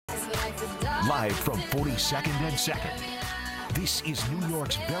Live from 42nd and 2nd, this is New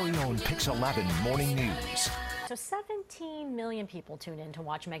York's very own PIX11 Morning News. So 17 million people tuned in to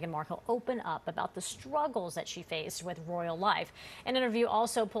watch Meghan Markle open up about the struggles that she faced with royal life. An interview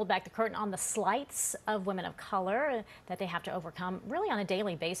also pulled back the curtain on the slights of women of color that they have to overcome really on a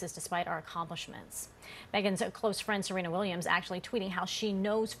daily basis despite our accomplishments. Meghan's close friend Serena Williams actually tweeting how she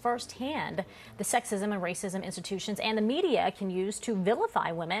knows firsthand the sexism and racism institutions and the media can use to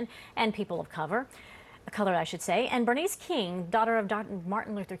vilify women and people of color. I should say. And Bernice King, daughter of Dr.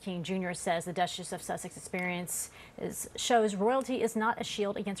 Martin Luther King Jr., says the Duchess of Sussex experience shows royalty is not a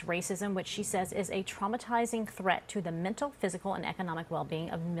shield against racism, which she says is a traumatizing threat to the mental, physical, and economic well-being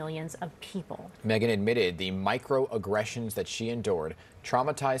of millions of people. Meghan admitted the microaggressions that she endured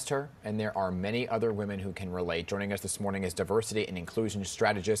traumatized her, and there are many other women who can relate. Joining us this morning is diversity and inclusion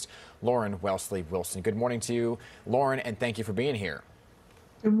strategist Lauren Wesley Wilson. Good morning to you, Lauren, and thank you for being here.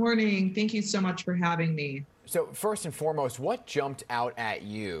 Good morning. Thank you so much for having me. So first and foremost, what jumped out at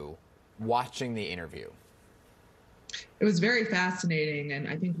you watching the interview? It was very fascinating, and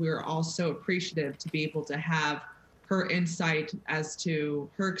I think we were all so appreciative to be able to have her insight as to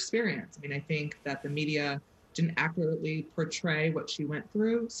her experience. I mean, I think that the media didn't accurately portray what she went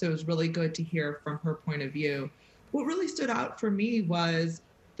through, so it was really good to hear from her point of view. What really stood out for me was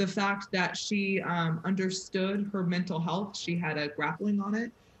the fact that she understood her mental health. She had a grappling on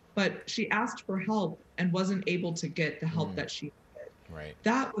it, but she asked for help and wasn't able to get the help that she needed. Right.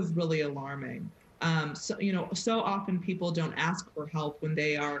 That was really alarming. So often people don't ask for help when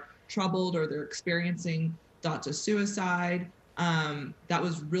they are troubled or they're experiencing thoughts of suicide. That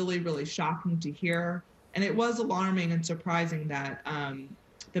was really, really shocking to hear. And it was alarming and surprising that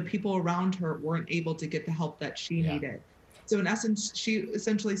the people around her weren't able to get the help that she needed. So in essence, she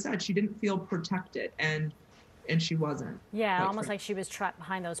essentially said she didn't feel protected, and she wasn't. Yeah, almost like she was trapped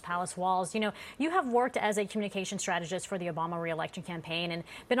behind those palace walls. You know, you have worked as a communication strategist for the Obama re-election campaign and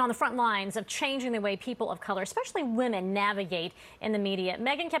been on the front lines of changing the way people of color, especially women, navigate in the media.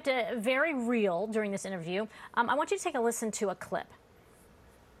 Meghan kept it very real during this interview. I want you to take a listen to a clip.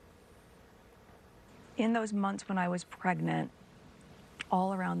 In those months when I was pregnant,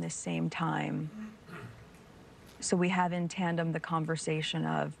 all around this same time, so we have in tandem the conversation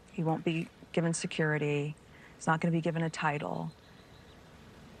of he won't be given security, he's not going to be given a title,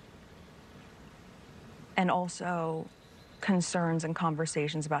 and also concerns and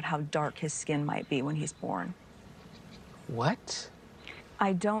conversations about how dark his skin might be when he's born. What?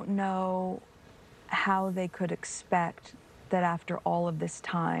 I don't know how they could expect that after all of this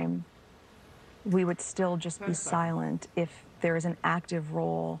time, we would still just be silent if there is an active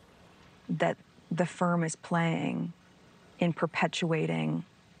role that the firm is playing in perpetuating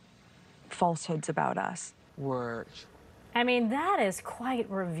falsehoods about us. Words. I mean, that is quite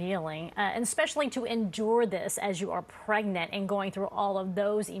revealing, and especially to endure this as you are pregnant and going through all of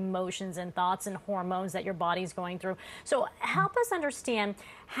those emotions and thoughts and hormones that your body's going through. So help us understand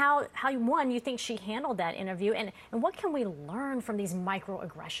how one, you think she handled that interview, and what can we learn from these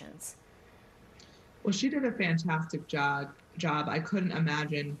microaggressions? Well, she did a fantastic job. I couldn't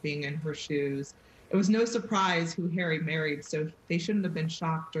imagine being in her shoes. It was no surprise who Harry married, so they shouldn't have been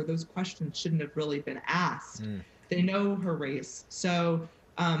shocked, or those questions shouldn't have really been asked. They know her race, so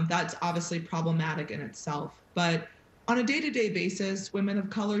that's obviously problematic in itself. But on a day-to-day basis, women of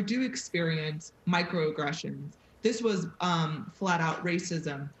color do experience microaggressions. This was flat out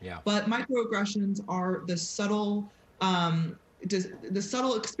racism. Yeah. But microaggressions are the subtle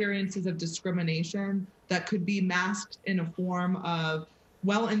experiences of discrimination that could be masked in a form of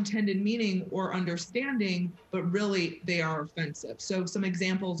well-intended meaning or understanding, but really they are offensive. So some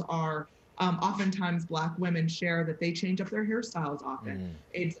examples are oftentimes Black women share that they change up their hairstyles often.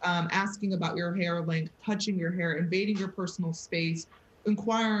 It's asking about your hair length, touching your hair, invading your personal space,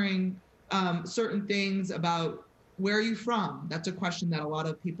 inquiring certain things about where are you from? That's a question that a lot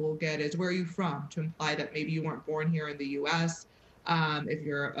of people get, is where are you from? To imply that maybe you weren't born here in the US, if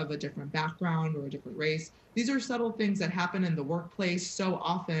you're of a different background or a different race. These are subtle things that happen in the workplace so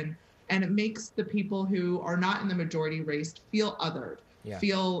often, and it makes the people who are not in the majority race feel othered,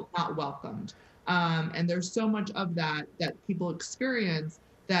 feel not welcomed. And there's so much of that people experience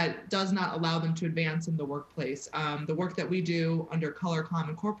that does not allow them to advance in the workplace. The work that we do under ColorComm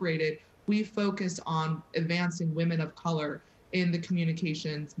Incorporated, we focus on advancing women of color in the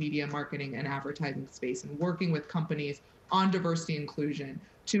communications, media, marketing, and advertising space, and working with companies on diversity inclusion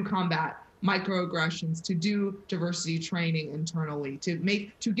to combat microaggressions, to do diversity training internally, to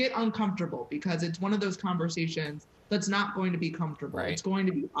get uncomfortable, because it's one of those conversations that's not going to be comfortable. Right. It's going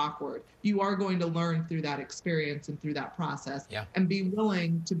to be awkward. You are going to learn through that experience and through that process, Yeah. and be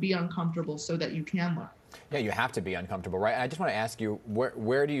willing to be uncomfortable so that you can learn. Yeah, you have to be uncomfortable, right? I just want to ask you,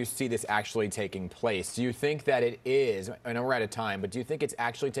 where do you see this actually taking place? Do you think that it is, I know we're out of time, but do you think it's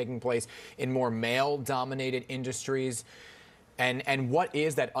actually taking place in more male-dominated industries? And what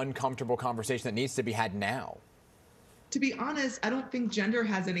is that uncomfortable conversation that needs to be had now? To be honest, I don't think gender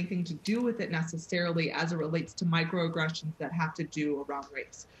has anything to do with it necessarily as it relates to microaggressions that have to do around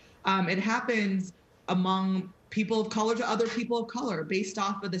race. It happens among people of color to other people of color based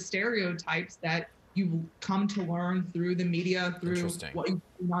off of the stereotypes that you come to learn through the media, through what you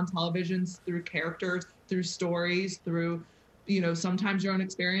see on televisions, through characters, through stories, through, sometimes your own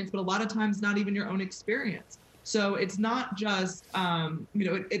experience, but a lot of times not even your own experience. So it's not just,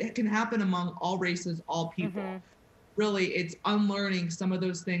 it can happen among all races, all people. Mm-hmm. Really, it's unlearning some of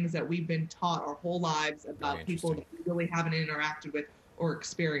those things that we've been taught our whole lives about people that we really haven't interacted with or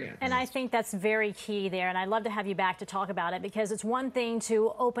experienced. And I think that's very key there, and I'd love to have you back to talk about it, because it's one thing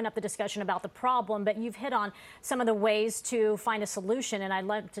to open up the discussion about the problem, but you've hit on some of the ways to find a solution, and I'd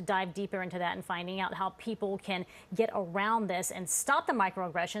love to dive deeper into that and finding out how people can get around this and stop the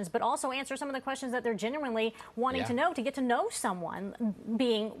microaggressions, but also answer some of the questions that they're genuinely wanting to know, to get to know someone,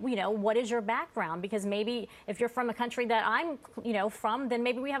 being, what is your background? Because maybe if you're from a country that I'm, from, then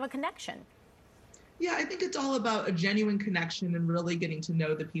maybe we have a connection. Yeah, I think it's all about a genuine connection and really getting to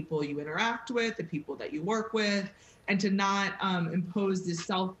know the people you interact with, the people that you work with, and to not impose these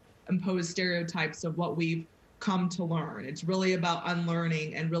self-imposed stereotypes of what we've come to learn. It's really about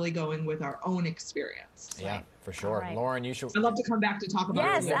unlearning and really going with our own experience. Yeah, for sure. Right. Lauren, you should... I'd love to come back to talk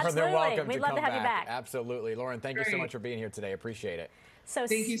about it. Yes, absolutely. They're welcome We'd to love come to have you back. Absolutely. Lauren, thank you so much for being here today. Appreciate it. So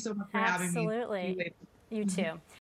thank you so much for having me. Absolutely. You too.